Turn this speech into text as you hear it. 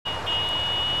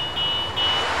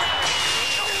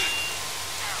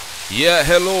Yeah,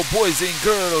 hello boys and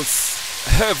girls,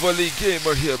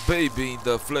 HeavilyGamer here, baby in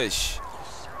the flesh,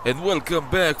 and welcome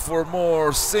back for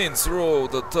more Saints Row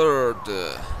the Third.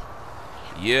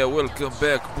 Yeah, welcome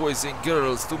back boys and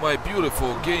girls to my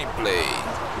beautiful gameplay.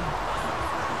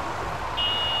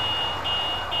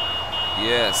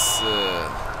 Yes,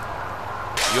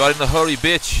 you are in a hurry,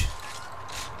 bitch.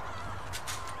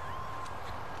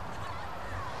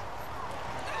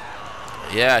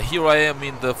 Yeah, here I am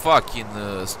in the fucking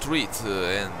street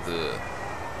and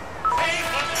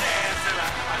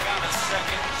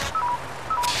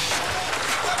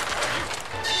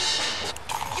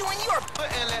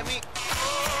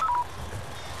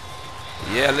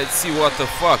yeah, let's see what the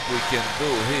fuck we can do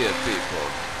here, people.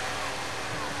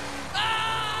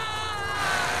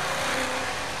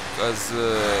 Cause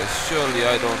surely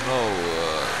I don't know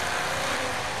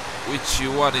which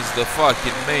one is the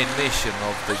fucking main mission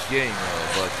of the game,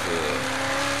 but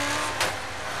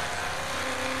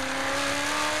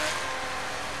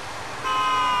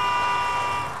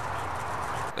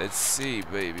let's see,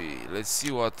 baby. Let's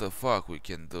see what the fuck we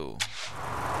can do.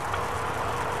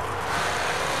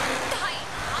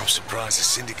 I'm surprised the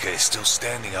Syndicate is still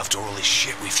standing after all this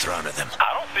shit we've thrown at them.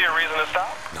 I don't see a reason to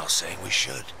stop. Not saying we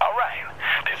should. All right.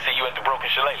 Didn't see you at the Broken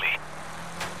Shillelagh.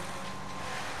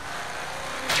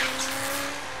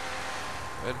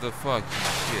 Where the fuck is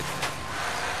shit?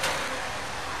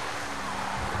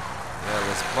 Yeah,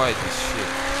 let's buy this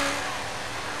shit.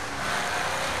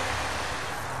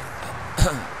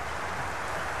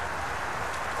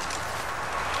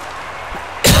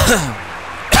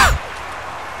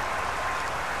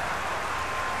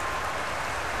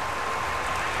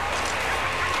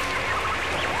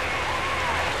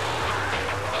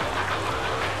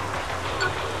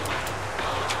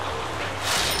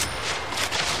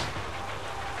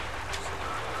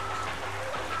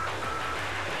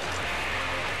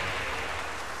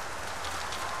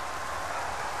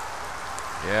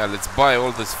 Yeah, let's buy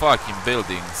all these fucking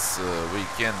buildings we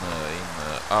can in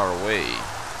our way.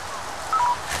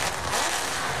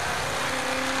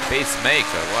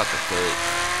 Pacemaker, what the fuck?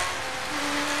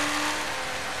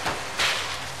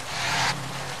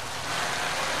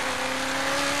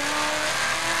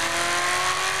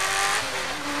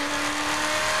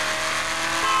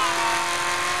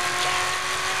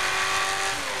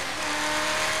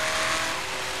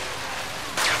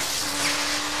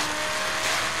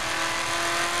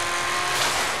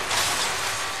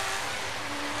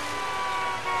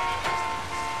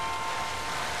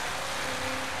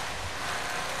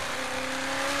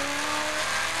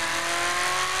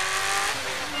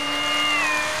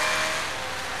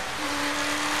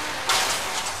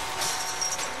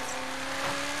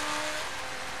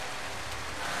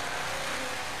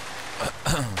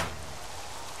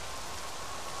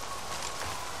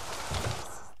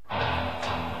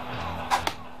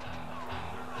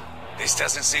 This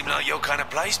doesn't seem like your kind of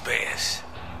place, Bears.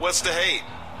 What's the hate?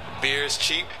 Beer is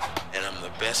cheap, and I'm the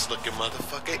best looking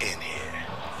motherfucker in here.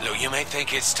 Look, you may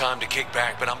think it's time to kick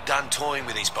back, but I'm done toying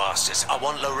with these bastards. I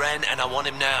want Loren, and I want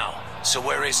him now. So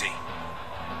where is he?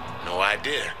 No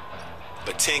idea.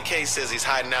 But 10K says he's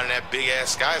hiding out in that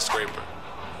big-ass skyscraper.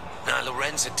 Nah,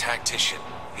 Loren's a tactician.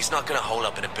 He's not gonna hole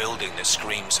up in a building that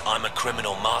screams, I'm a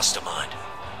criminal mastermind.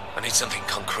 I need something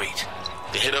concrete.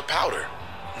 They hit up Powder.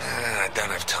 Nah, I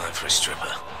don't have time for a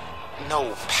stripper.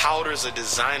 No, Powder's a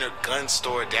designer gun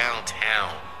store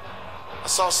downtown. I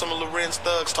saw some of Loren's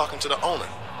thugs talking to the owner.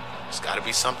 There's gotta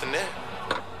be something there.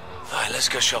 Alright, let's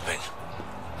go shopping.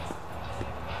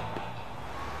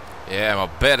 Yeah, I'm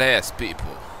a badass,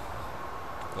 people.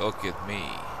 Look at me.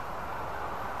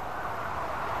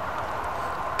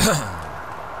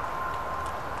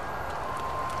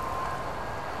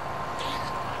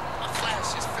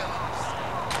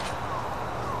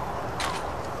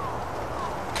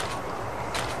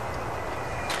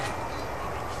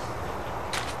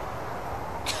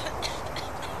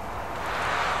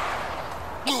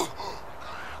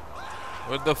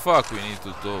 What the fuck we need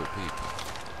to do, people?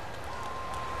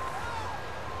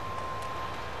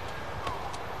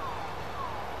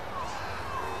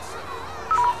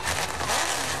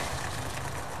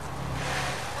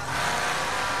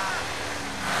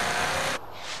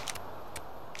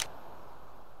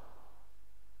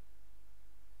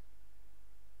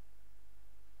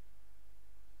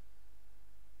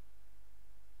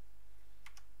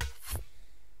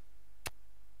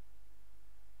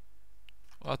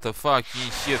 What the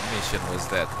fucking shit mission was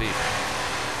that, people?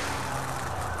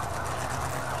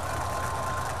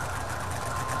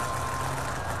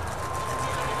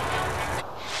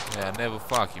 Yeah, never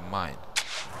fucking mind.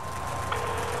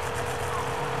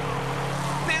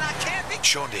 Man, I can't be.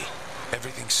 Shorty,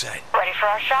 Everything's set. Ready for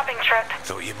our shopping trip.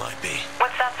 Thought you might be.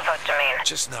 What's that supposed to mean?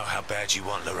 Just know how bad you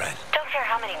want Loren. Don't care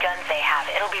how many guns they have.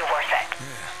 It'll be worth it.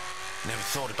 Yeah. Never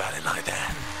thought about it like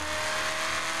that.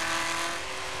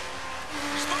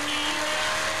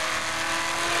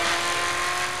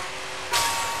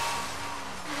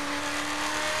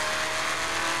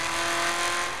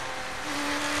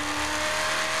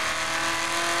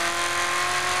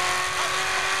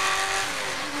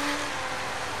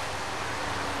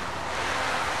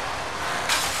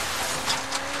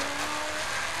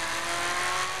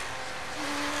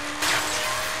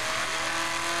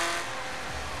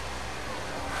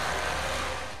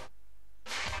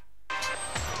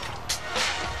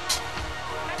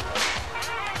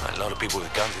 A lot of people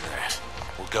with guns in there.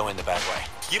 We'll go in the back way.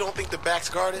 You don't think the back's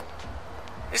guarded?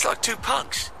 It's like two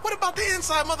punks. What about the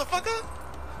inside, motherfucker?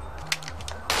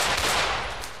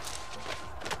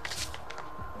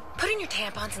 Put in your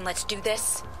tampons and let's do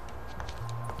this.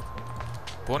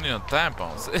 Put in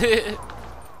tampons.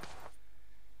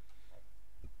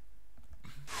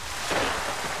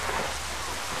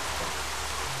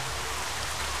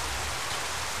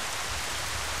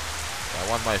 I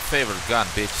want my favorite gun,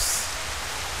 bitches.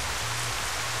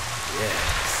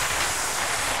 Yes.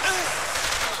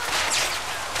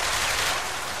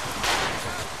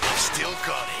 Still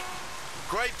got it.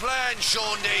 Great plan,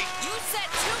 Sean D. You said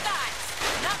two guys,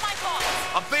 not my fault.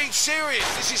 I'm being serious.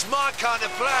 This is my kind of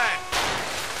plan.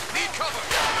 Need cover.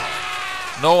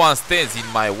 No one stands in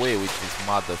my way with this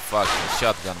motherfucking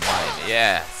shotgun mine.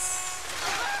 Yes.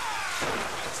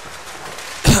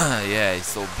 Yeah, it's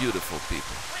so beautiful,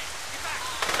 people.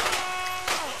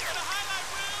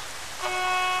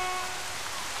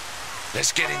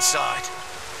 Let's get inside.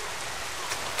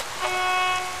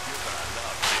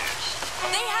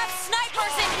 They have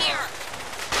snipers in here.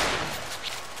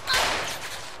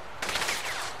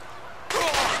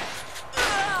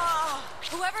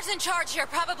 Whoever's in charge here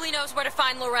probably knows where to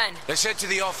find Loren. Let's head to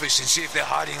the office and see if they're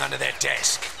hiding under their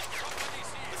desk.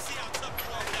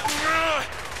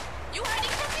 You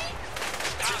hiding from me?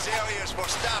 This area is for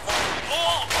staff.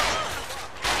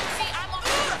 See, I'm on.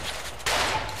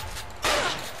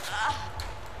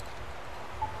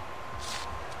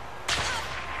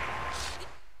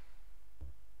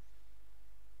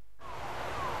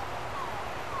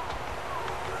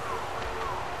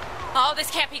 Oh,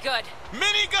 this can't be good.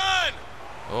 Minigun!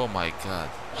 Oh my god.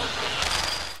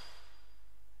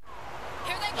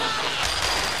 Here they come.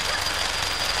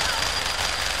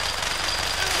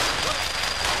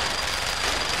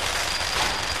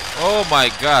 Oh my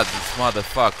god, this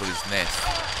motherfucker is nasty.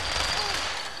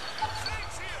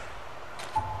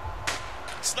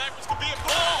 Snipers could be a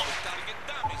ball! Target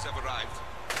dummies have arrived.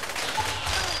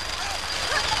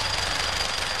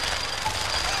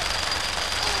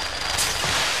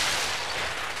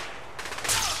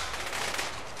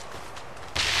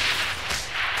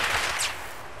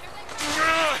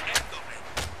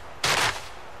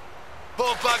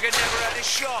 Bull bugger never had a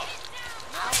shot.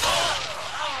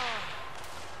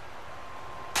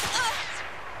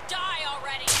 Die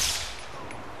already.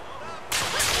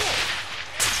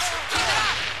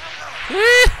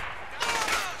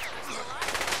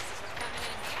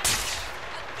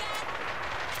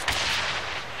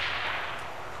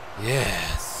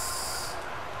 Yes.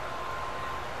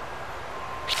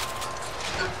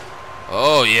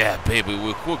 Oh yeah, baby,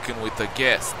 we're cooking with the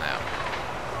gas now.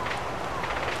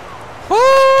 Woo!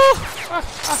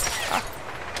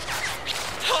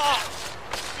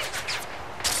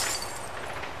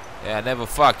 Yeah, never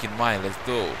fucking mind. Let's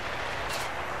do.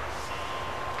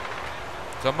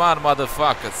 Come on,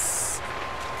 motherfuckers.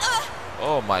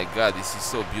 Oh my god, this is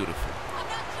so beautiful.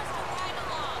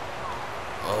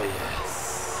 Oh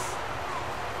yes.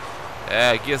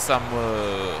 Yeah, I guess I'm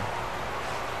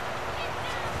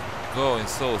going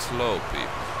so slow, people.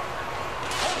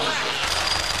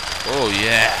 Oh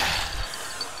yeah.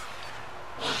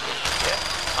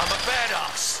 I'm a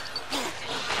badass.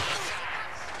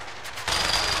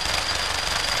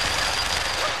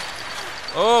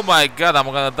 Oh my god, I'm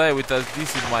gonna die with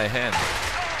this in my hand.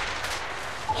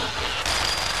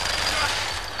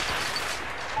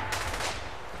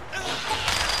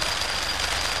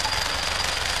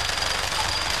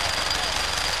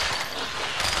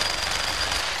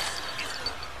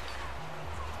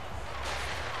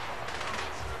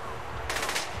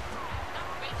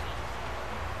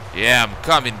 Yeah, I'm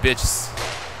coming, bitches.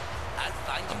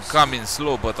 I'm coming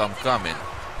slow, but I'm coming.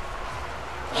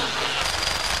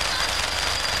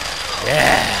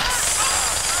 Yes.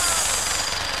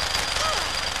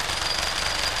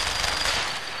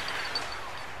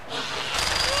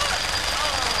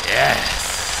 Yes.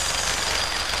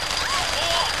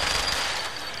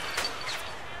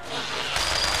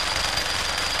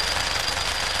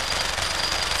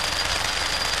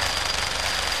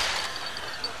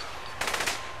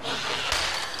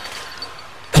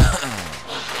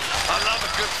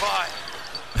 fire.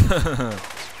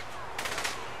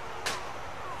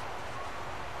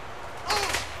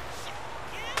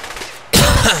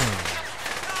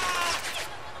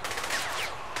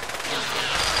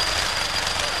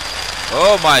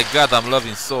 Oh my god, I'm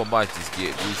loving so much this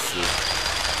game, this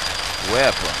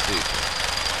weapon, people.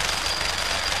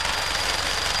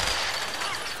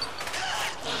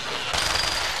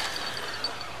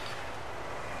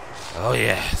 Oh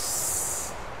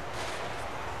yes.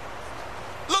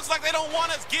 Looks like they don't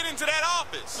want us get into that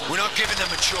office. We're not giving them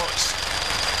a choice.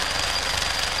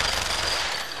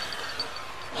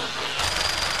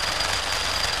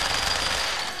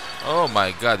 Oh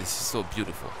my god, this is so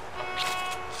beautiful.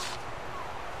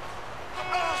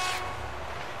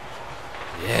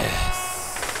 Yes.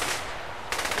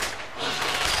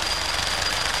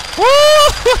 Woo!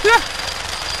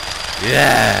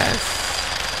 Yes.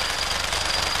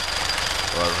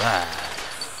 All right.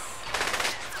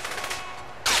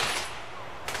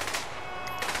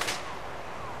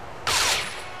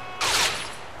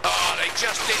 Oh, they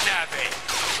just didn't have it.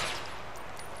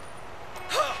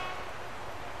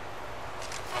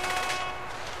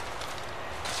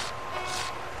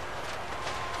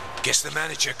 Guess the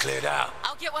manager cleared out.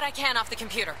 I'll get what I can off the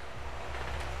computer.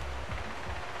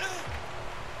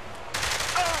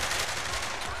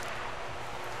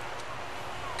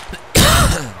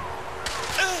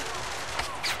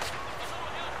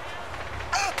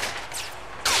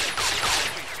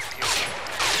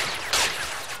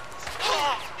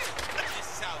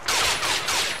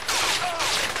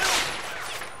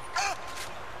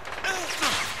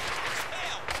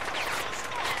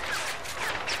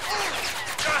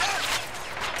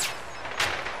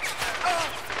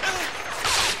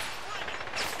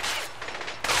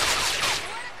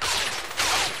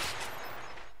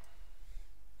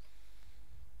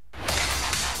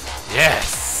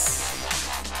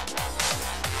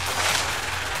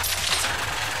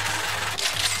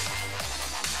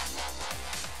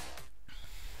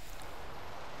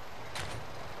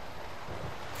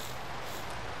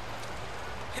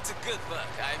 It's a good look.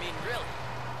 I mean, really.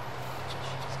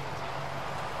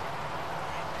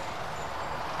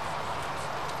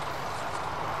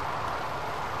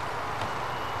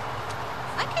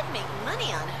 I could make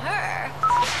money on her.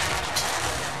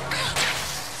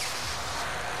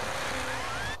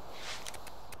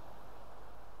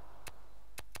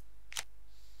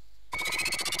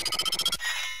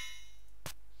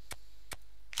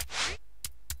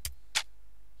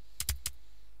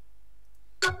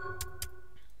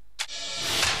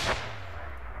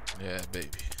 Yeah, baby.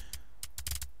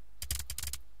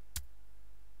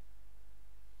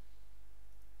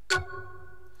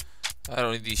 I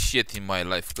don't need this shit in my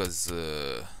life because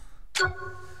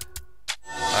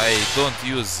I don't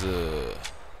use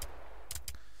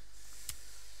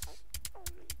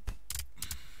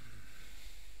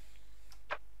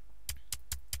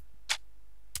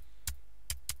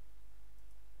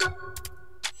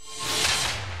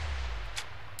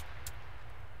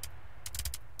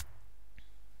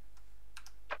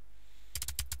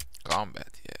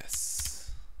combat,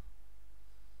 yes.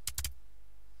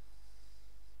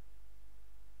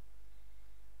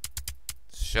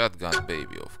 Shotgun,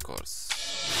 baby, of course.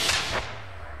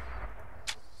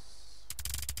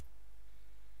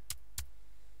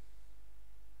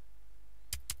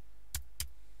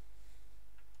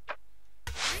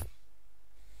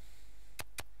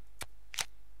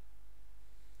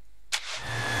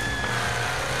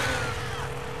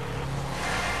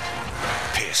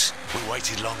 Pierce, we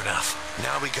waited long enough.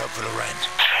 Now we go for Loren.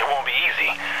 It won't be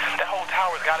easy. That whole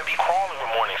tower's got to be crawling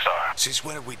with Morningstar. Since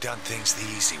when have we done things the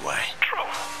easy way? True.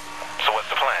 So what's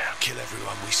the plan? Kill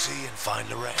everyone we see and find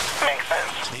Loren. Makes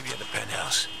sense. Meet me at the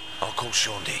penthouse. I'll call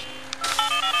Shaundy.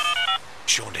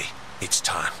 Shaundy, it's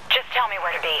time. Just tell me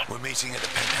where to be. We're meeting at the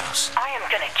penthouse. I am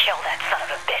gonna kill that son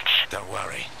of a bitch. Don't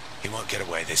worry. He won't get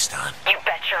away this time. You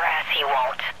bet your ass he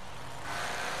won't.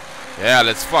 Yeah,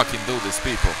 let's fucking do this,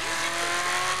 people.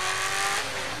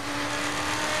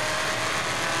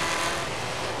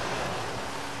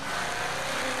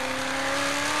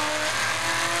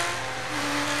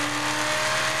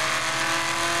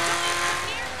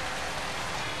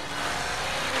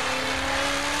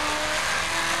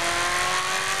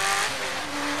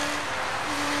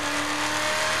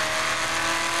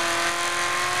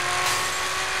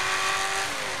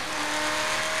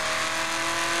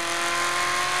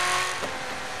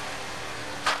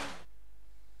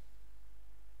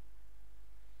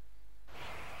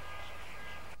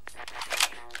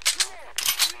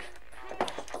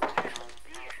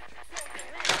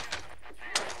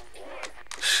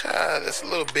 That's a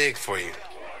little big for you.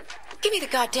 Give me the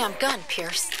goddamn gun,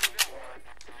 Pierce.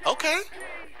 Okay.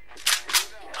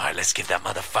 Alright, let's give that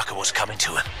motherfucker what's coming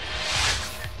to him.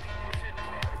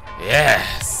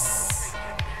 Yes.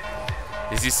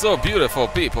 This is so beautiful,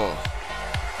 people.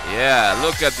 Yeah,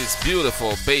 look at this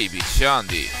beautiful baby,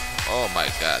 Shandy. Oh my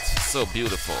god, she's so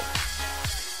beautiful.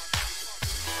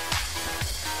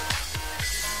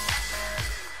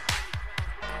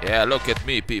 Yeah, look at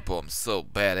me, people. I'm so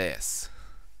badass.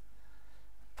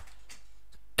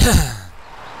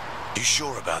 You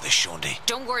sure about this, Shaundi?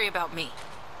 Don't worry about me.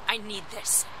 I need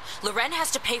this. Loren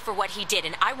has to pay for what he did,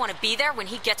 and I want to be there when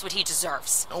he gets what he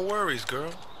deserves. No worries,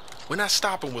 girl. We're not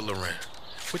stopping with Loren.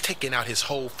 We're taking out his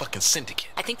whole fucking syndicate.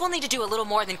 I think we'll need to do a little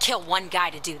more than kill one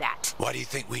guy to do that. Why do you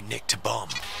think we nicked a bomb?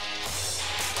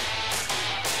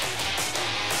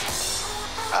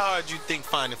 How hard do you think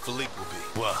finding Philippe will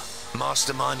be? What?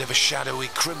 Mastermind of a shadowy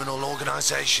criminal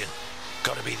organization.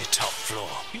 Gotta be the top floor.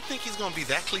 You think he's gonna be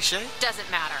that cliche? Doesn't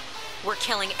matter. We're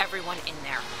killing everyone in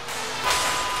there.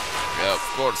 Yeah, of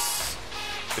course.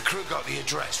 The crew got the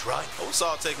address, right? Oh, it's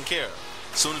all taken care of.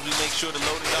 As soon as we make sure the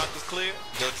loading dock is clear,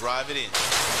 they'll drive it in.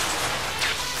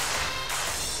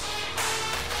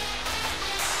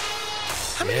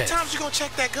 How many times you gonna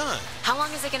check that gun? How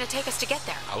long is it going to take us to get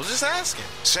there? I was just asking.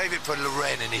 Save it for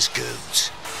Loren and his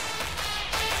goons.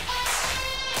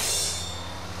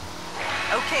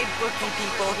 Okay, bookie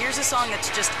people, here's a song that's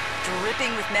just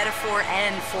dripping with metaphor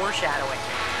and foreshadowing.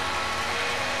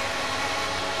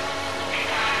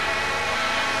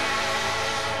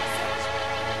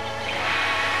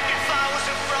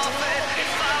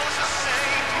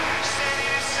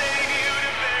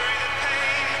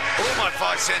 All my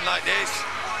fights end like this.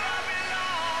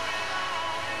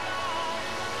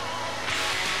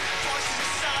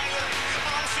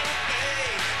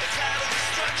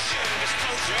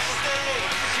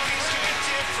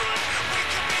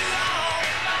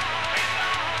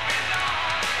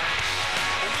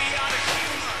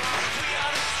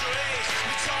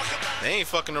 They ain't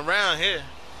fucking around here.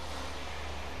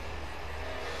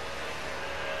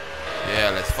 Yeah,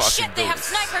 let's fucking Shit, they do have this.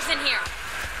 snipers in here!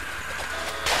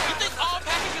 You think all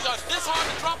packages are this hard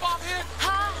to drop off here?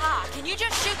 Ha ha, can you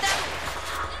just shoot them?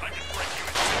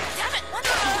 Damn it!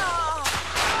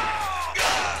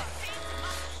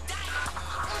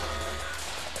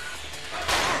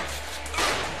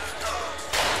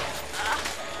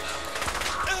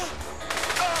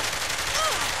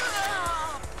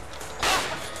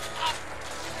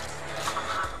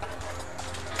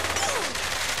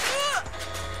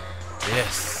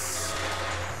 Yes.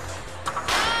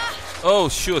 Oh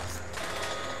shoot.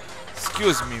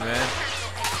 Excuse me, man.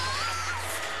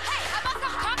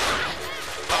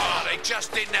 Oh, they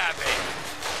just didn't have it.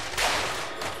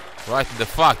 Right in the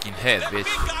fucking head, bitch. Big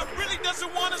guy really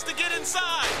doesn't want us to get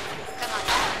inside.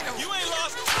 You ain't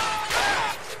lost.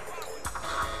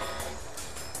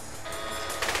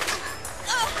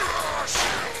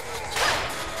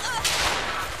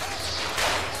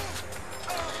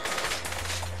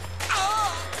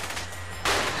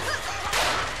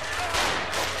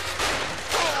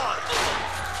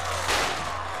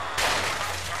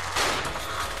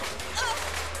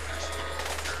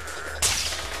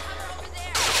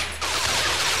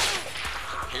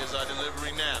 Here's our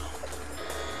delivery now.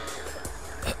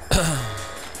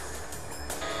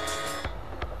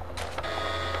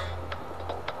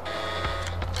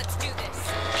 Let's do this.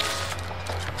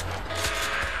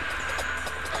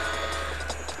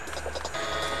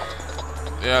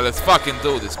 Yeah, let's fucking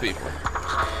do this, people.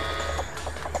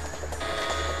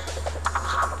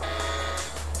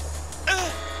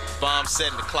 Bomb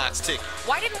set and the clock's ticking.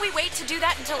 Why didn't we wait to do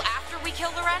that until after we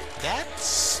kill Loren?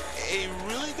 That's a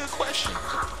really good question.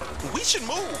 We should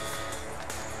move.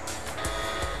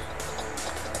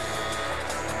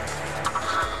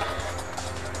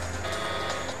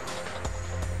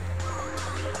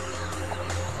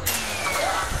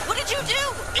 What did you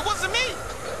do? It wasn't me.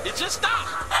 It just stopped.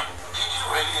 Did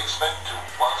you really expect to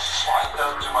once slide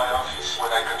down to my office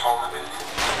when I control the building?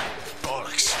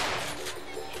 Bollocks.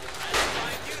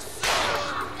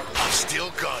 I've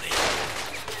still got it.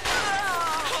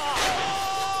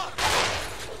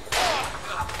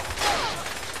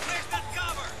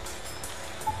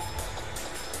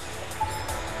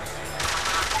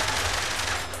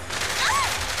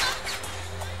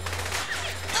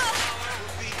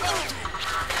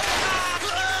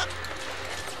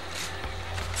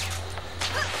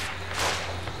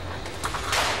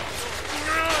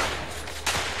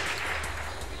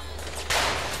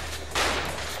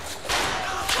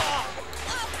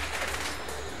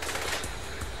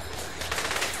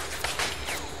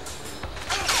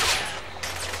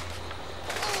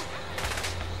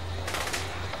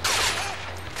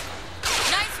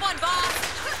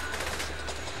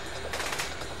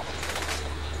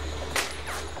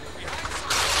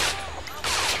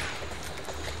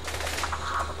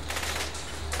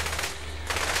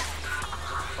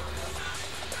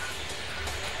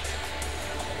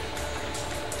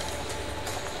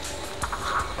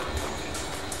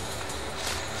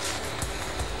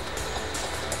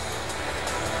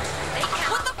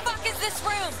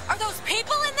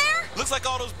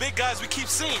 all those big guys we keep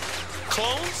seeing?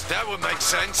 Clones? That would make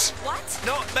sense. What?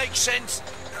 Not make sense.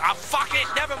 Ah, fuck it,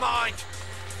 never mind.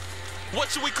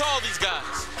 What should we call these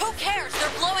guys? Who cares?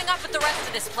 They're blowing up with the rest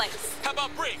of this place. How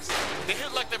about bricks? They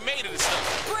hit like they're made of this stuff.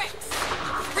 Bricks!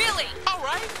 Really? All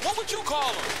right, what would you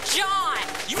call them? John!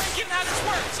 You ain't getting how this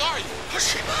works, are you? Oh,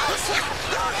 shit. Oh, fuck.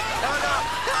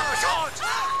 No, George!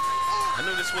 I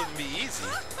knew this wouldn't be easy.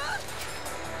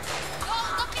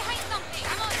 Look behind something.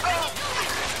 Come on.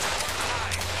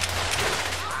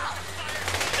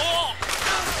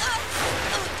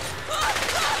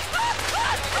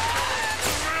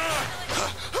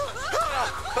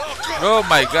 Oh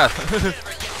my god.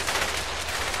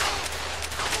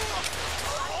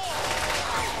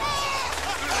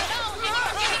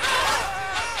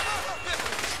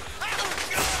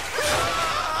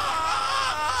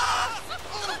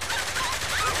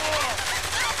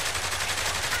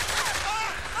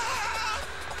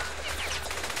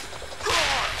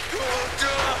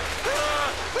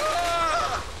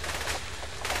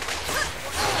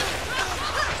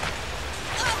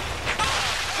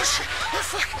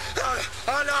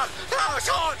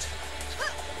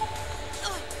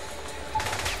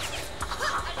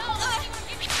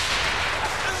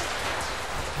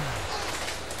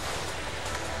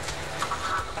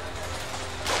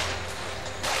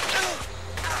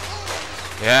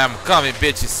 Yeah, I'm coming,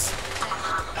 bitches.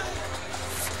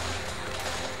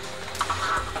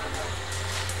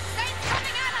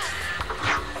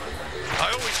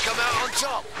 I always come out on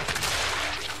top.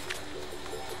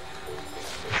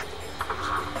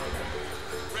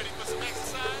 Ready for some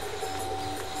exercise?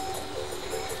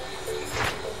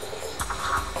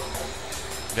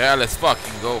 Yeah, let's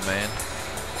fucking go, man.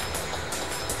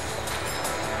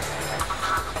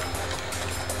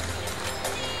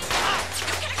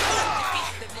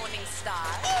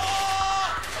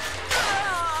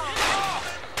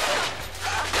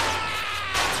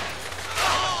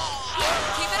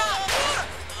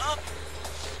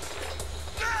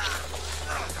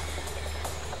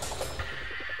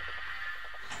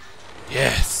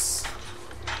 Yes.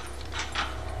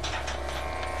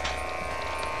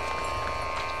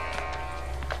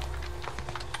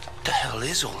 The hell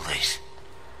is all this?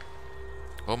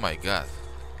 Oh my god.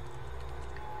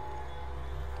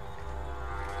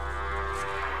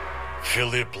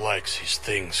 Philip likes his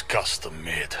things custom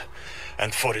made.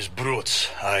 And for his brutes,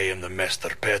 I am the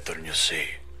master pattern, you see.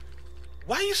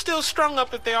 Why you still strung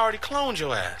up if they already cloned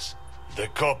your ass? The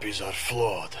copies are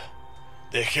flawed.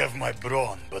 They have my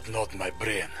brawn, but not my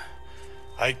brain.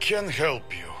 I can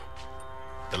help you.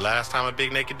 The last time a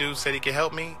big naked dude said he could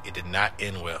help me, it did not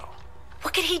end well.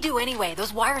 What could he do anyway?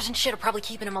 Those wires and shit are probably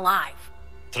keeping him alive.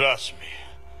 Trust me,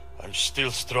 I'm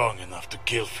still strong enough to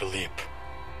kill Philippe.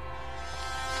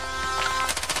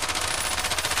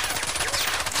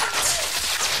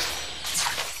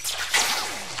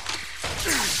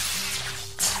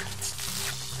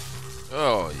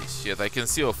 Oh shit, I can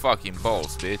see your fucking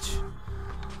balls, bitch.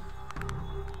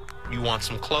 You want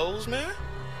some clothes, man?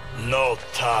 No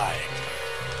time.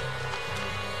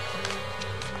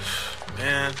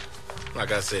 Man,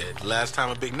 like I said, last time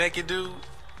a big naked dude.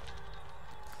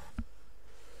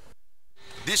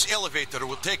 This elevator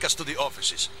will take us to the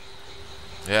offices.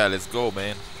 Yeah, let's go,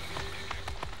 man.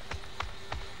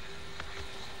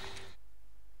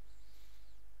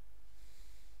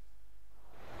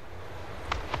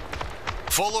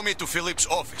 Follow me to Philip's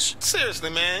office. Seriously,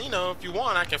 man, you know, if you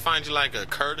want, I can find you like a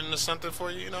curtain or something for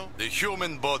you, you know? The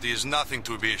human body is nothing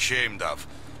to be ashamed of,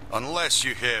 unless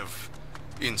you have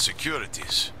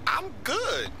insecurities. I'm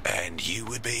good. And you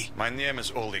would be? My name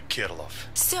is Oleg Kirlov.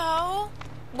 So,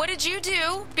 what did you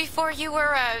do before you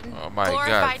were a God.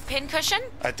 glorified pincushion?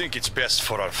 I think it's best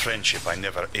for our friendship I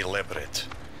never elaborate.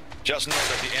 Just know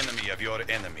that the enemy of your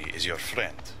enemy is your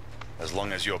friend. As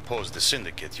long as you oppose the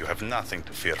syndicate, you have nothing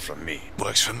to fear from me.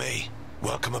 Works for me.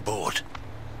 Welcome aboard.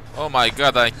 Oh my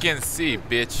god, I can see,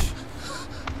 bitch.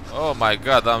 Oh my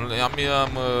god, I'm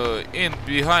in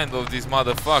behind of these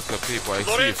motherfucker people. I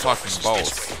see fucking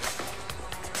balls.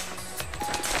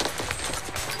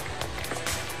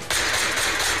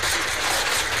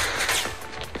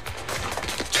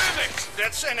 Damn it!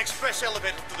 That's an express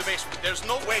elevator to the basement. There's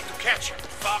no way to catch it.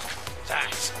 Fuck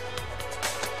that.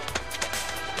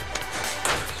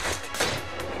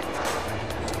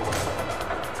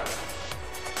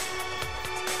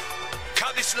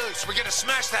 Cut this loose. We're gonna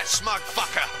smash that smug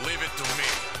fucker. Leave it to me.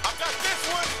 I've got this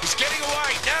one. He's getting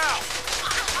away now.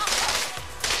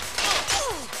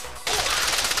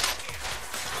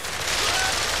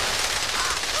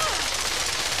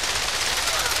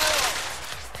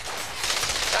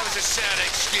 That was a sad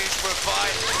excuse for a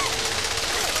fight.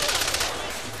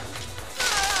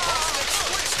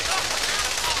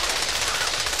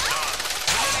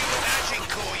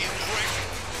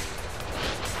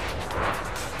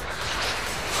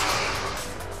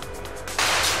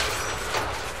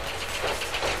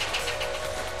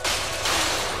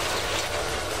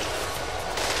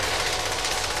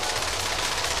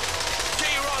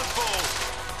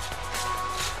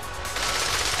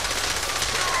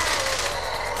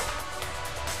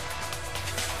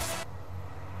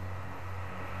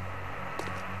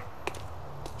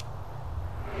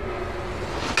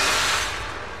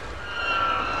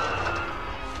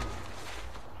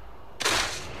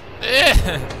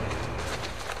 Well,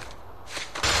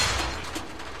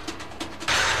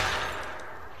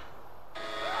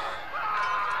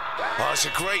 it's a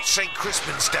great St.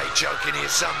 Crispin's Day joke in here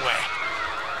somewhere.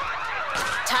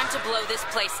 Time to blow this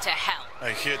place to hell. I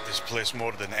hate this place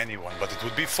more than anyone, but it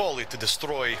would be folly to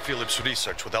destroy Philip's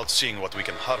research without seeing what we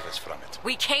can harvest from it.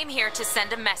 We came here to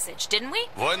send a message, didn't we?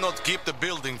 Why not keep the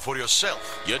building for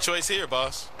yourself? Your choice here,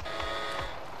 boss.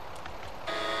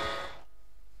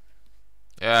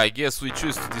 Yeah, I guess we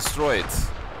choose to destroy it.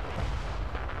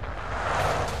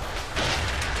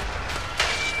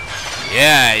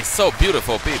 Yeah, it's so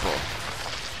beautiful, people.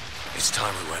 It's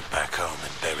time we went back home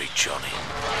and buried Johnny.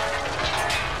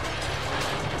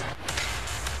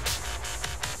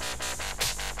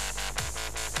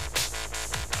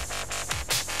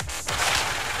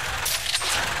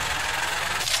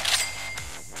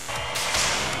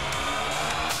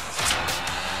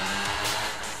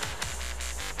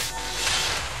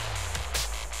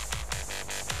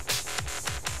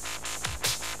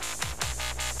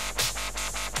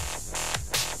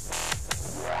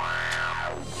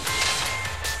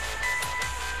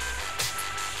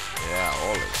 Yeah,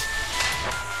 always.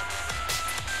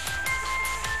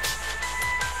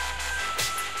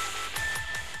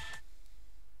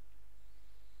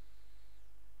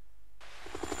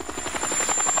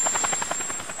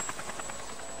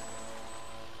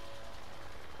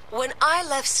 When I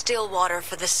left Stillwater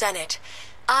for the Senate,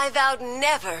 I vowed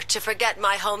never to forget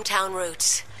my hometown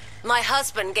roots. My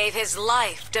husband gave his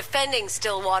life defending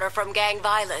Stillwater from gang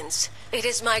violence. It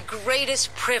is my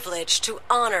greatest privilege to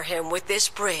honor him with this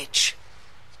bridge.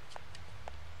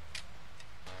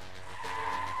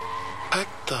 What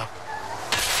the?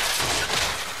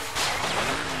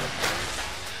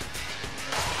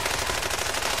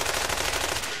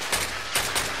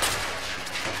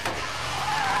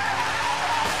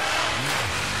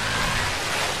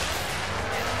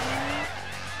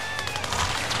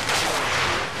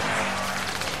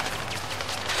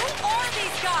 Who are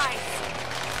these guys?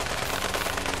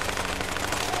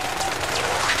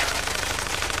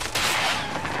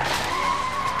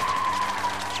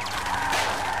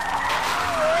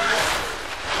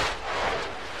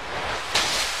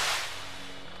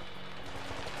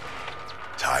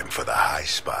 Time for the high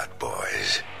spot,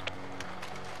 boys.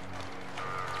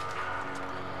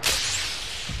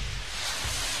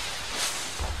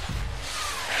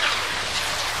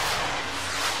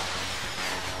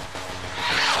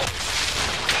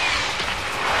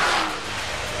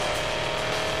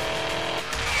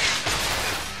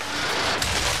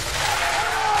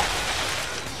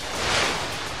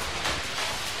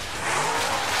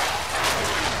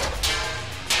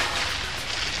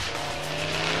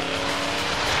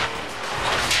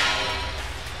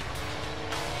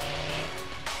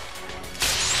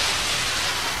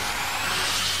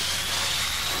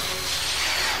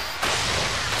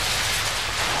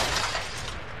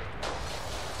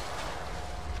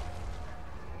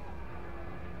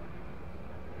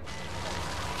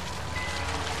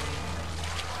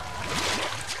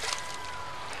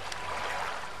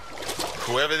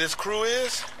 Whoever this crew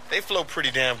is, they flow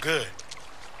pretty damn good.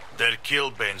 They're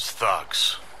Kilbane's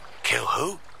thugs. Kill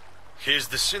who? He's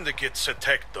the Syndicate's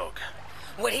attack dog.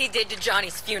 What he did to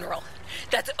Johnny's funeral,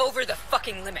 that's over the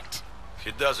fucking limit.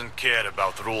 He doesn't care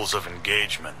about rules of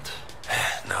engagement.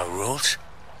 No rules?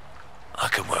 I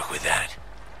can work with that.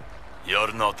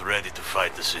 You're not ready to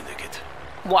fight the Syndicate.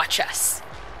 Watch us.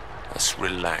 Let's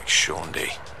relax, Sean D.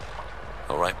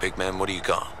 All right, big man, what do you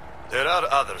got? There are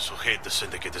others who hate the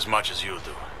Syndicate as much as you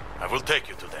do. I will take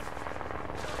you to them.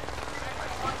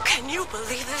 Can you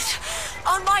believe this?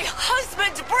 On my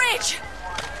husband's bridge!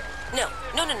 No,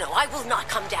 I will not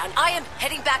come down. I am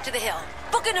heading back to the hill.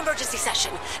 Book an emergency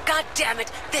session. God damn it,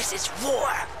 this is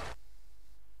war.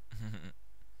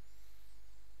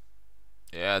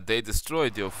 Yeah, they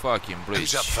destroyed your fucking bridge.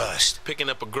 Who's up first? Picking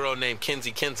up a girl named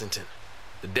Kinsey Kensington.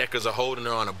 The Deckers are holding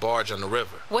her on a barge on the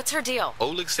river. What's her deal?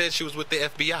 Oleg said she was with the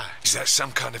FBI. Is that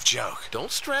some kind of joke?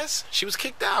 Don't stress. She was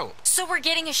kicked out. So we're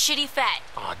getting a shitty fat.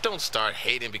 Aw, don't start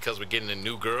hating because we're getting a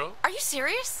new girl. Are you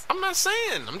serious? I'm not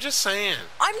saying. I'm just saying.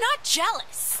 I'm not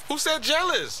jealous. Who said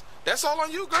jealous? That's all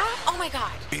on you, girl. Oh my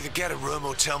god. Either get a room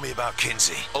or tell me about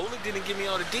Kinsey. Oleg didn't give me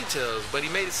all the details, but he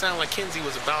made it sound like Kinsey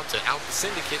was about to out the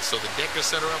syndicate, so the Deckers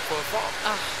set her up for a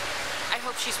fall. I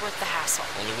hope she's worth the hassle.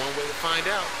 Only one way to find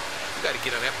out. You gotta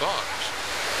get on that barge.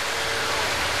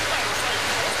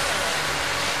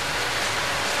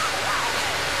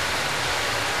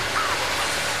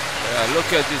 Yeah, look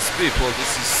at these people.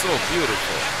 This is so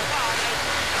beautiful.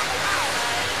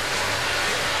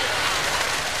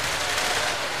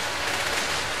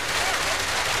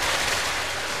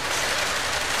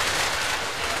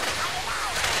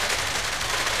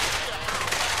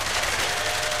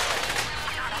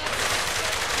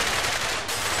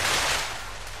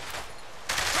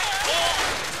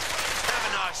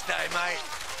 mate.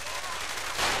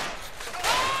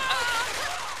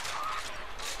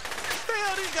 What the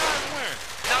hell these guys wearing?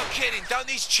 No kidding. Don't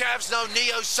these chavs know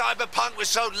neo-cyberpunk was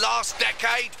so last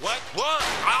decade? What? What?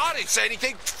 I didn't say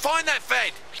anything. Find that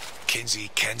Fed.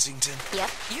 Kinsey Kensington? Yep.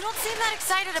 You don't seem that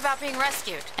excited about being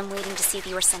rescued. I'm waiting to see if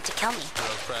you were sent to kill me.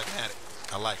 Girl's pragmatic.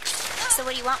 I like it. So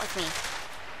what do you want with me?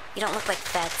 You don't look like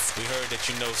feds. We heard that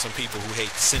you know some people who hate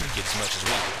the syndicate as much as we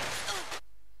do.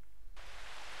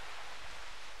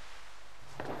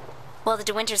 Well, the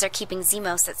De Winters are keeping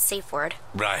Zemos at safe word.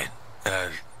 Right.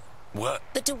 What?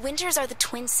 The De Winters are the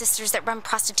twin sisters that run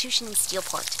prostitution in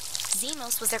Steelport.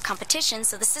 Zemos was their competition,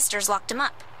 so the sisters locked him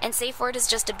up. And Safe Word is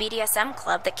just a BDSM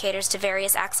club that caters to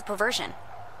various acts of perversion.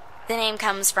 The name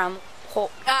comes from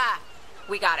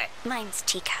We got it. Mine's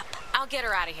Teacup. I'll get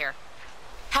her out of here.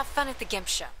 Have fun at the Gimp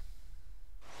show.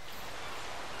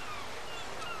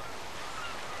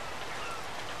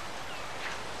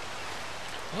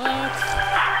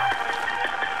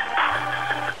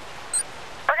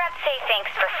 Forgot to say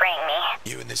thanks for freeing me.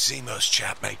 You and the Zemos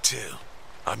chap make two.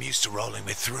 I'm used to rolling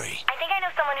with three. I think I know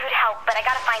someone who'd help, but I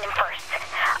gotta find him first.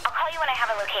 I'll call you when I have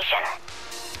a location.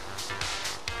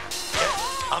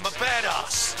 I'm a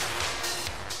badass.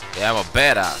 Yeah, I'm a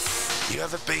badass. You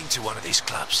ever been to one of these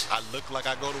clubs? I look like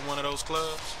I go to one of those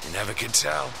clubs? You never can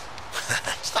tell.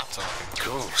 Stop talking.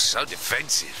 Cool, so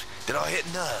defensive. Did I hit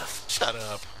a nerve? Shut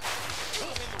up.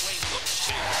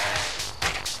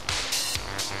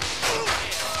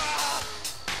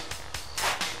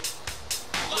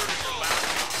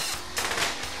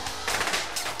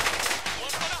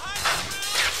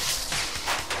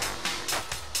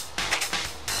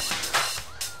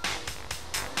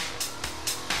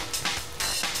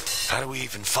 How do we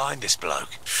even find this bloke?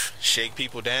 Shake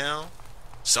people down?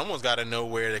 Someone's got to know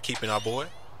where they're keeping our boy.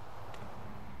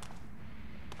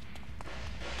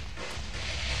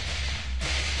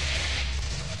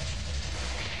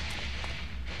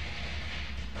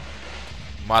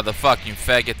 Motherfucking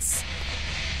faggots.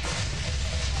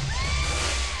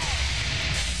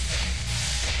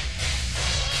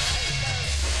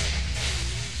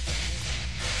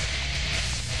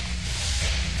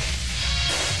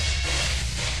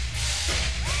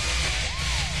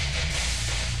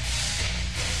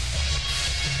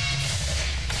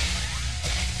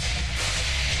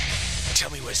 Tell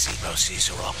me where Zemos is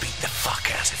or I'll beat the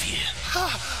fuck out of you.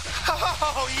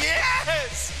 Oh,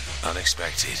 yes!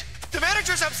 Unexpected. The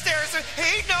manager's upstairs.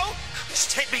 Hey, no!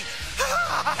 Just take me.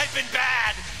 I've been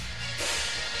bad.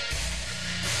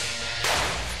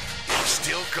 You've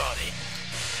still got it.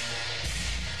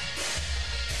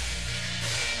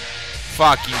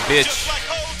 Fucking bitch. Just like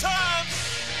old times.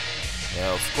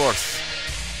 Yeah, of course.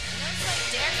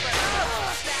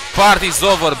 Party's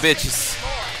over, bitches.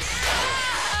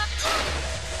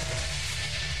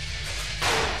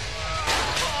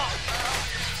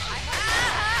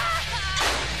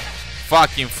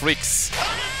 Fucking freaks.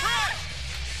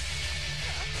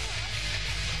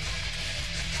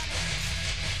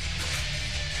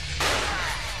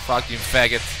 Fucking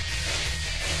faggot.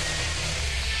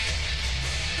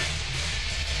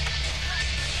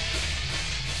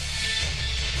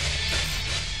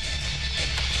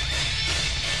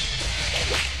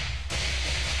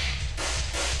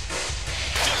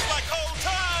 Just like old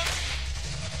times.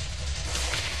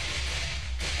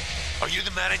 Are you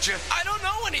the manager? I don't know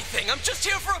anything. I'm just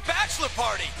here for a bachelor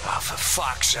party. Oh, for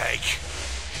fuck's sake.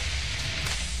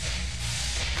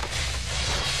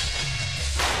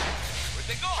 Where'd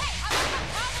they go?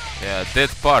 Yeah, dead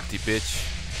party, bitch.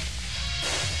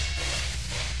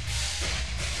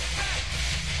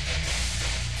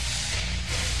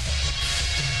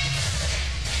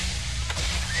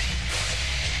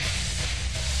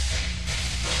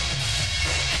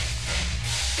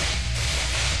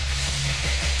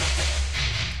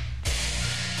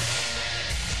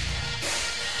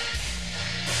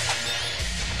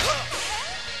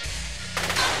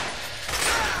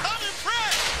 I'm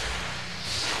impressed.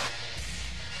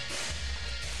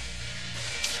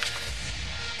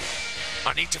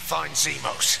 I need to find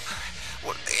Zemos.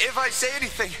 Well, if I say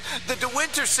anything, the De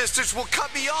Winter sisters will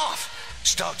cut me off.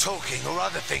 Start talking or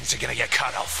other things are gonna get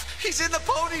cut off. He's in the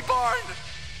pony barn.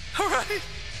 All right.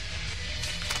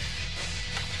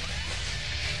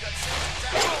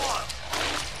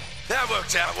 That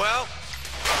worked out well.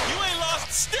 You ain't lost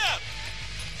a step.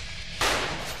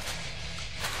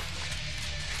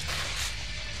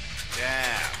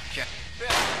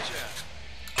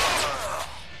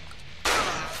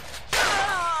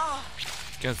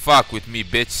 Can't fuck with me,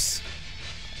 bitch.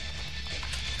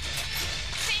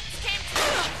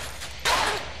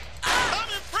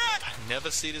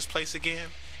 Never see this place again?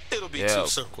 It'll be Yeah, too of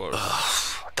soon. course.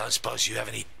 Don't suppose you have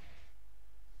any...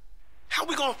 How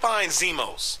we gonna find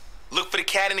Zemos? Look for the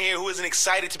cat in here who isn't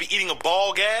excited to be eating a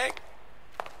ball gag?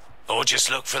 Or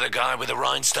just look for the guy with the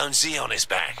rhinestone Z on his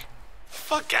back.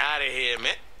 Fuck out of here,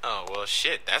 man. Oh, well,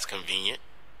 shit, that's convenient.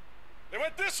 They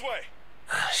went this way.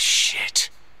 Ah, shit.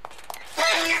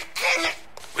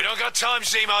 We don't got time,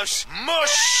 Zemos.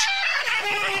 Mush!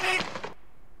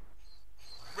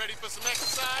 Ready for some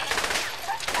exercise?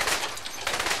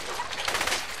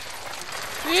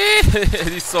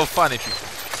 It's so funny, people.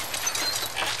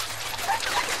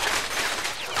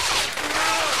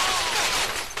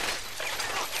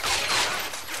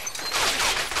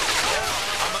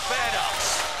 I'm a badass.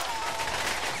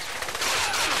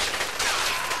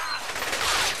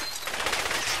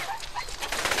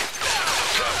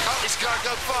 This can't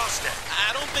go faster.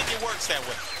 I don't think it works that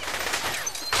way.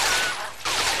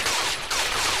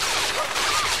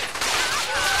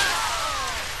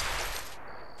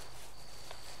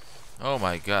 Oh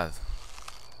my god.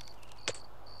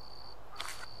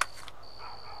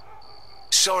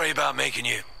 Sorry about making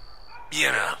you,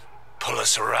 pull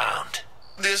us around.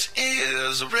 This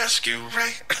is a rescue,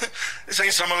 right? This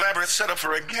ain't some elaborate setup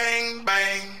for a gang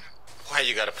bang. Why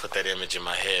you gotta put that image in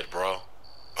my head, bro?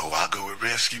 Oh, I'll go with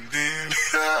rescue then.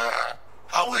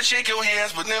 I would shake your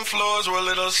hands, but them floors were a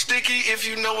little sticky, if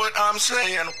you know what I'm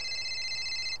saying.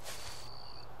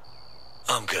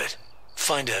 I'm good.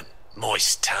 Find a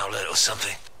moist towelette or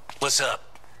something. What's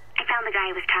up? I found the guy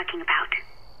I was talking about.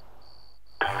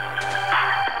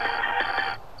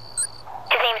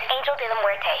 His name's Angel de la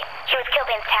Muerte. He was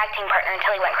Killbane's tag team partner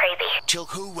until he went crazy. Till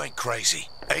who went crazy?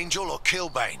 Angel or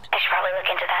Killbane? I should probably look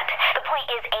into that. The point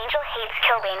is, Angel hates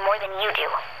Killbane more than you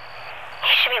do.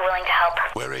 He should be willing to help.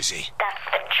 Where is he? That's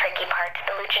the tricky part.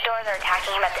 The luchadors are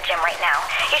attacking him at the gym right now.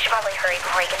 You should probably hurry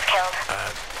before he gets killed.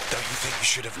 Don't you think you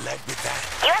should have led with that?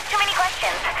 You ask too many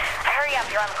questions. Hurry up,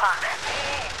 you're on the clock.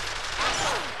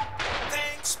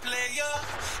 Thanks, player.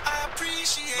 I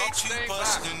appreciate you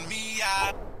busting me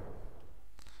out.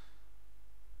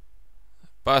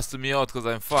 Bust me out because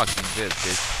I'm fucking dead,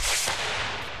 bitch.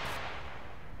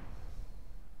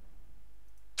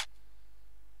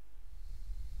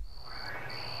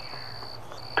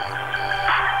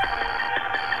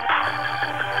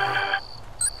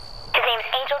 His name's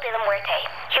Angel de la Muerte.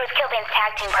 He was Killbane's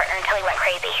tag team partner until he went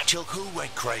crazy. Till who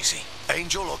went crazy?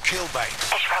 Angel or Killbane?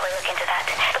 I should probably look into that.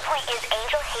 The point is,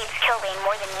 Angel hates Killbane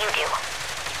more than you do.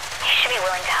 You should be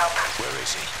willing to help. Where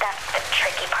is he? That's the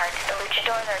tricky part. The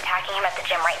luchadors are attacking him at the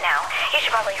gym right now. You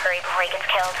should probably hurry before he gets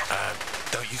killed.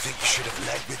 Don't you think you should have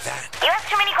led with that? You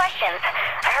ask too many questions.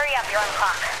 Hurry up, you're on the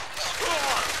clock.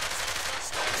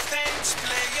 Thanks,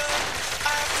 player.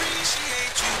 I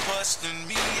appreciate you busting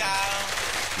me out.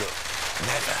 Look,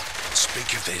 never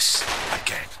speak of this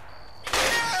again.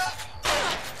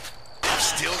 I've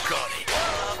still got it.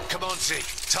 Come on, Z.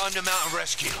 Time to mount a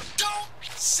rescue. Don't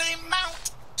say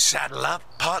mount. Saddle up,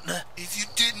 partner. If you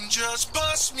didn't just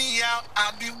bust me out,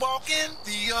 I'd be walking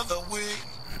the other way.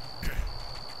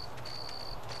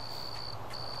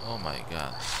 Oh my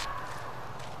god.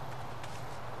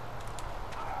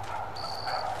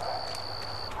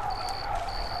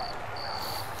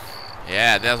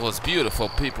 Yeah, that was beautiful,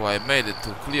 people. I made it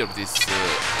to clear this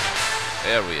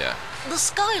area. The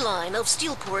skyline of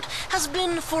Steelport has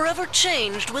been forever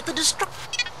changed with the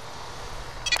destruction.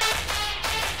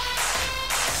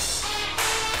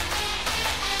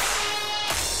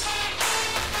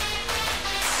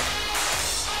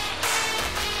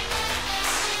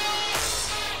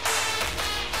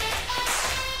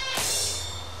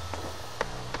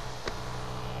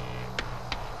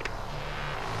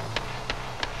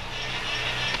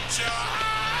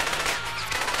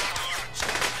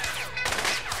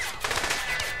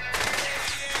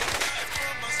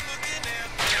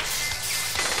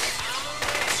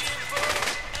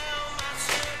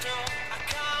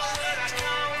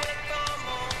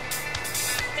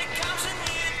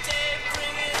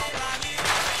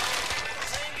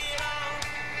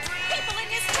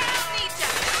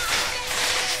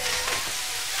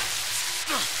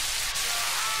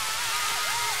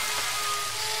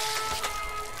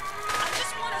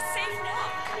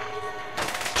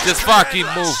 Just fucking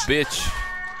move, bitch.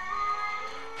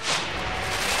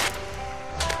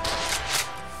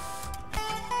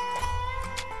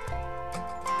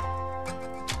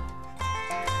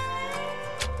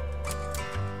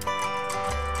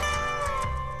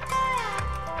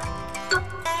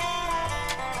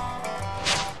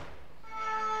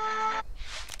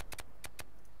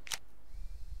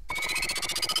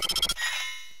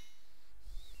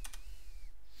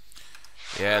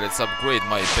 Yeah, let's upgrade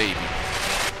my baby.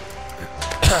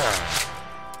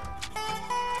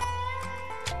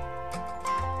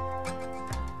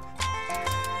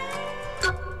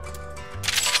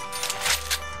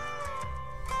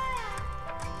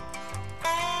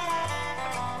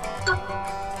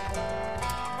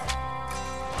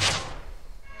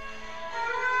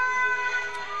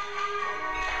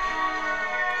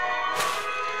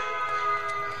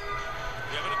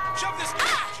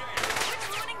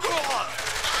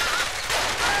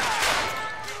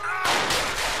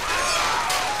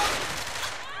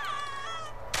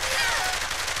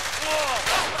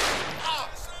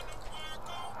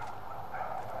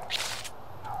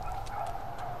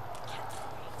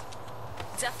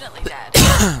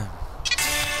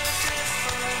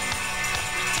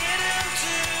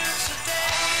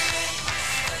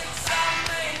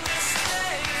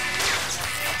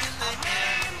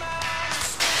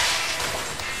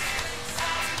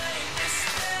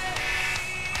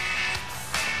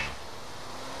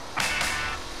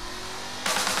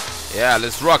 Yeah,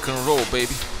 let's rock and roll,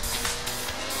 baby.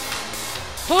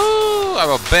 Ooh, I'm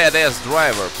a badass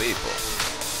driver, people.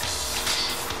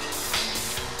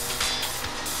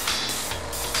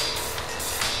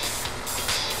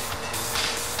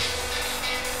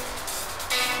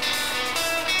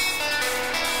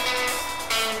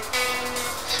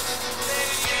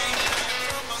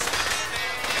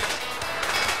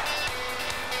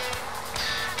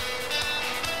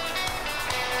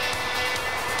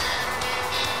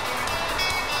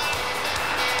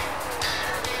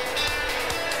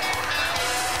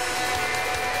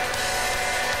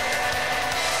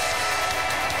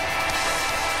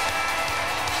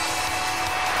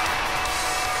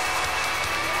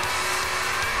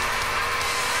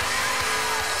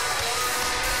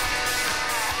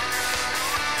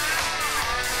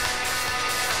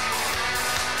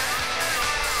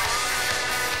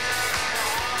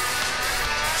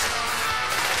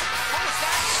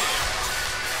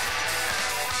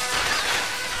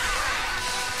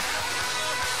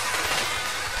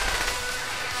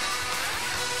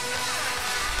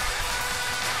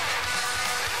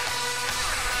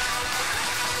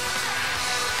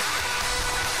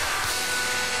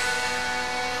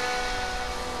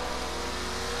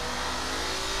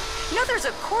 You know, there's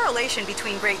a correlation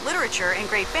between great literature and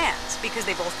great bands because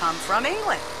they both come from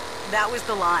England. That was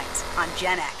The Lines on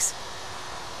Gen X.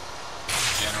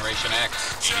 Generation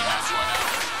X, 89.0.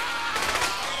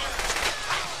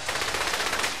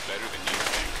 Better than you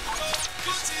think.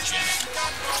 This is Gen X,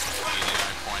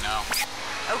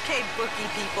 89.0. Okay, bookie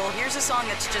people, here's a song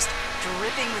that's just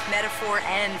dripping with metaphor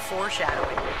and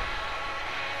foreshadowing.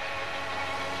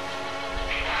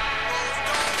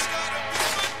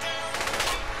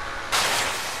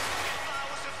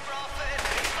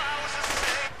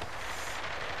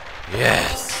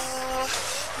 Yes.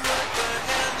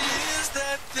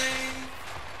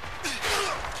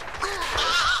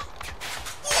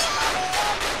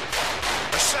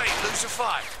 I say, lose a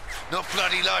fight. Not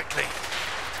bloody likely.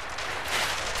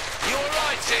 You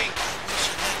alright, Zeke? You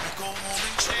should let me go home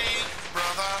and change,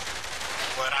 brother.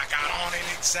 What I got on ain't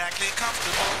exactly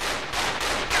comfortable.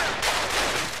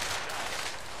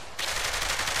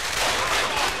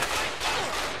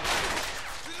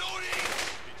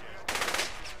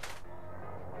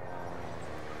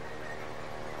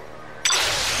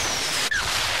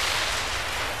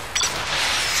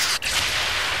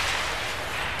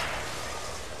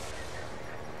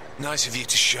 Nice of you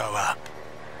to show up.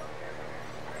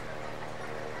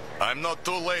 I'm not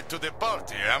too late to the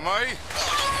party, am I?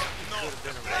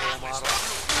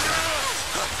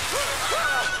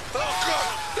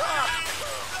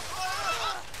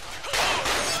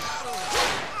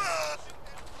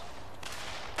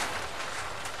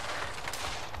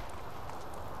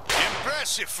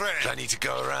 Impressive, friend. Plenty to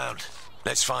go around.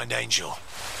 Let's find Angel.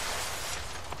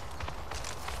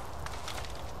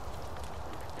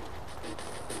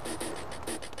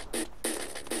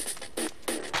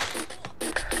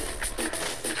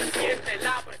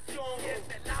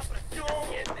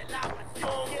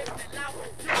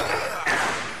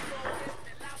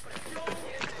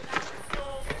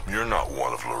 You're not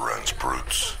one of Loren's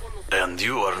brutes. And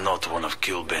you are not one of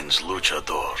Kilben's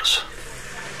luchadors.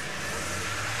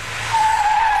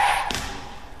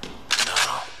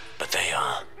 No, but they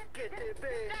are.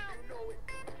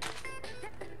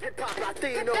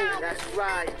 That's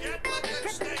right.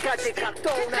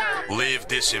 Leave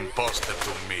this imposter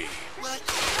to me.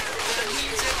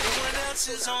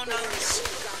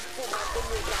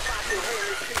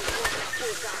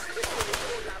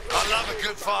 I love a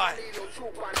good fight.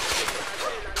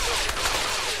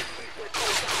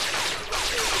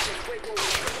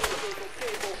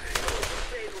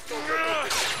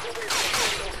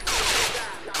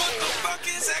 What the fuck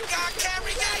is that guy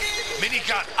carrying at him?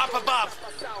 Minigun, up above.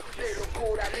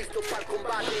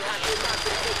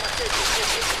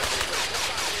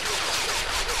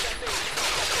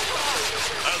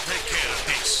 I'll take care of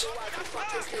this.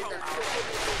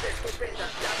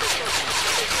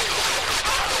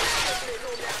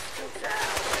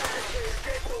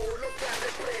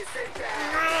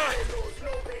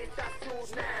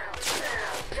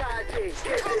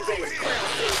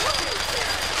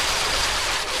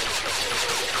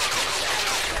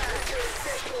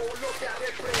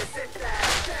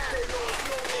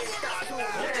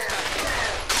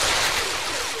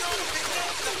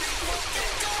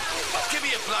 Give me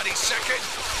a bloody second.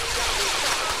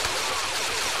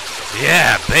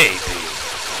 Yeah, baby.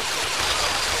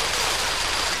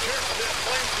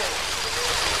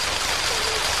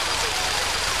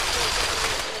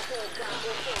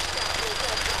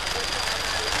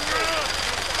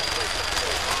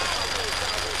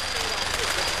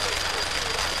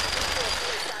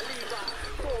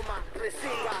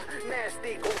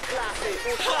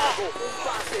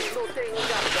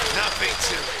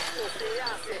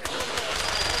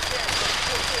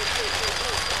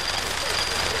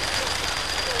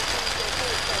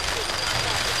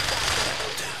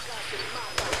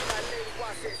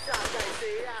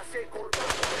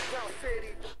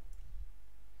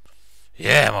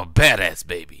 badass,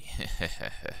 baby.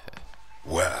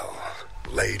 Well,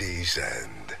 ladies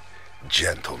and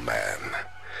gentlemen,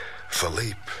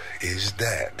 Philippe is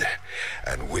dead,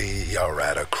 and we are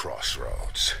at a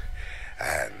crossroads.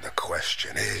 And the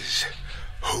question is,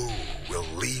 who will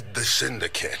lead the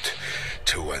Syndicate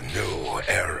to a new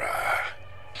era?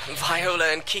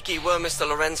 Viola and Kiki were Mr.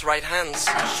 Loren's right hands.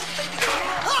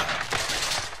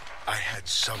 I had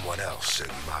someone else in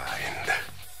mind.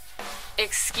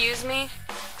 Excuse me?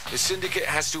 The Syndicate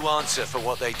has to answer for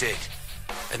what they did.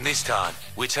 And this time,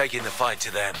 we're taking the fight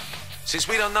to them. Since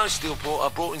we don't know Steelport, I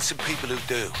brought in some people who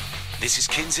do. This is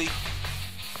Kinsey,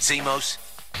 Zemos,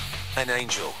 and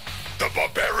Angel. The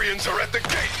barbarians are at the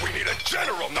gate. We need a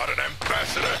general, not an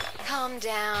ambassador. Calm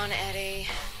down, Eddie.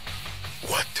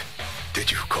 What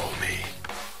did you call me?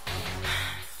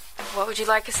 What would you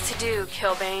like us to do,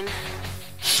 Kilbane?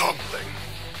 Something.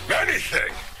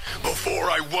 Anything. Before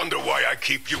I wonder why I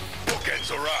keep you bookends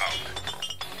around.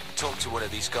 Talk to one of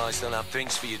these guys, they'll have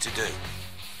things for you to do.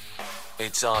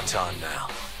 It's our time now.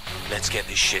 Let's get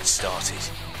this shit started.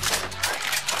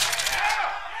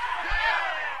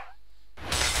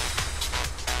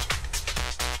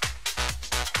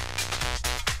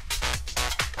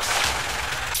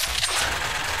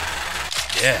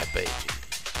 Yeah, baby.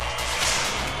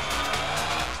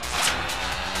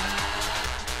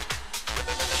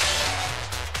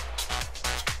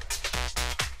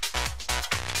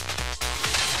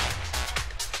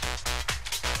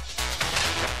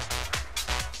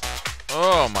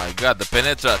 Oh my god, the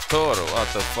Penetrator, what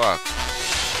the fuck?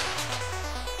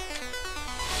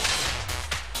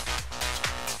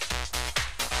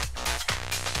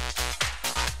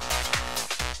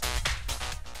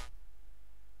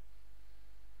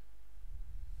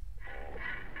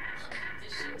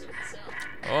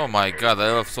 Oh my god,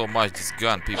 I love so much this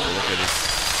gun, people, look at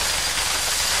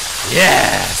this.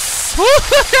 Yes!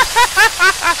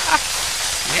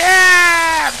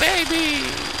 Yeah, baby!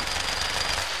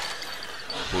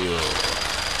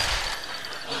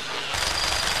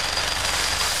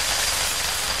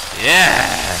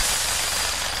 Yes!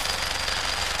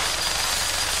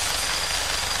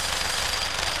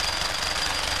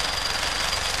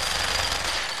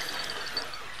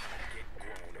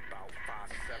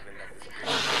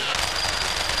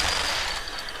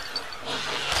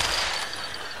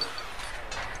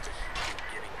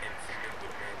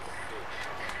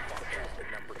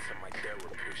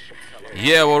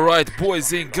 Yeah, alright,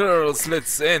 boys and girls,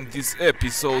 let's end this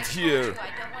episode here.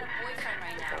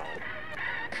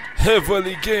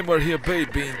 HeavilyGamer here,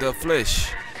 baby, in the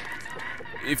flesh.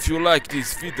 If you like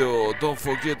this video, don't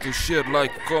forget to share,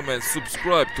 like, comment,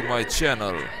 subscribe to my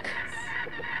channel.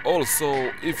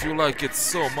 Also, if you like it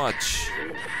so much,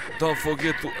 don't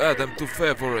forget to add them to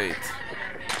favorite.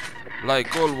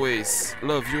 Like always,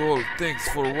 love you all, thanks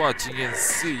for watching, and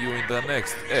see you in the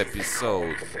next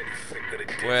episode,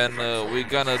 when we're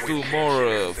gonna do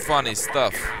more funny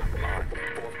stuff.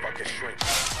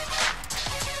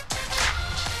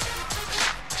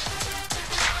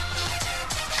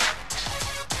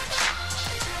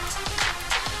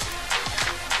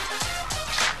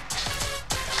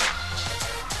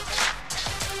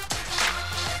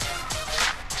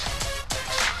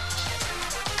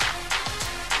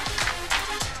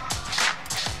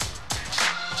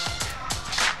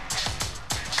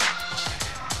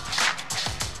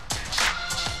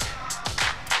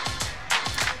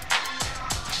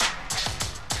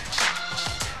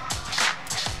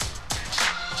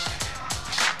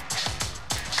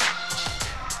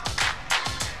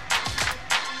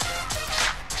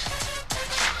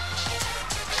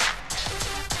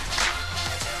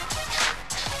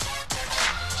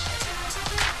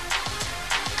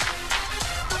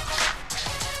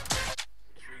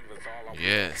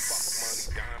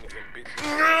 Yes.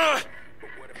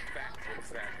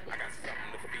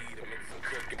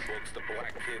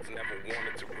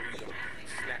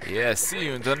 Yeah, see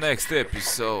you in the next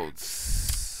episodes.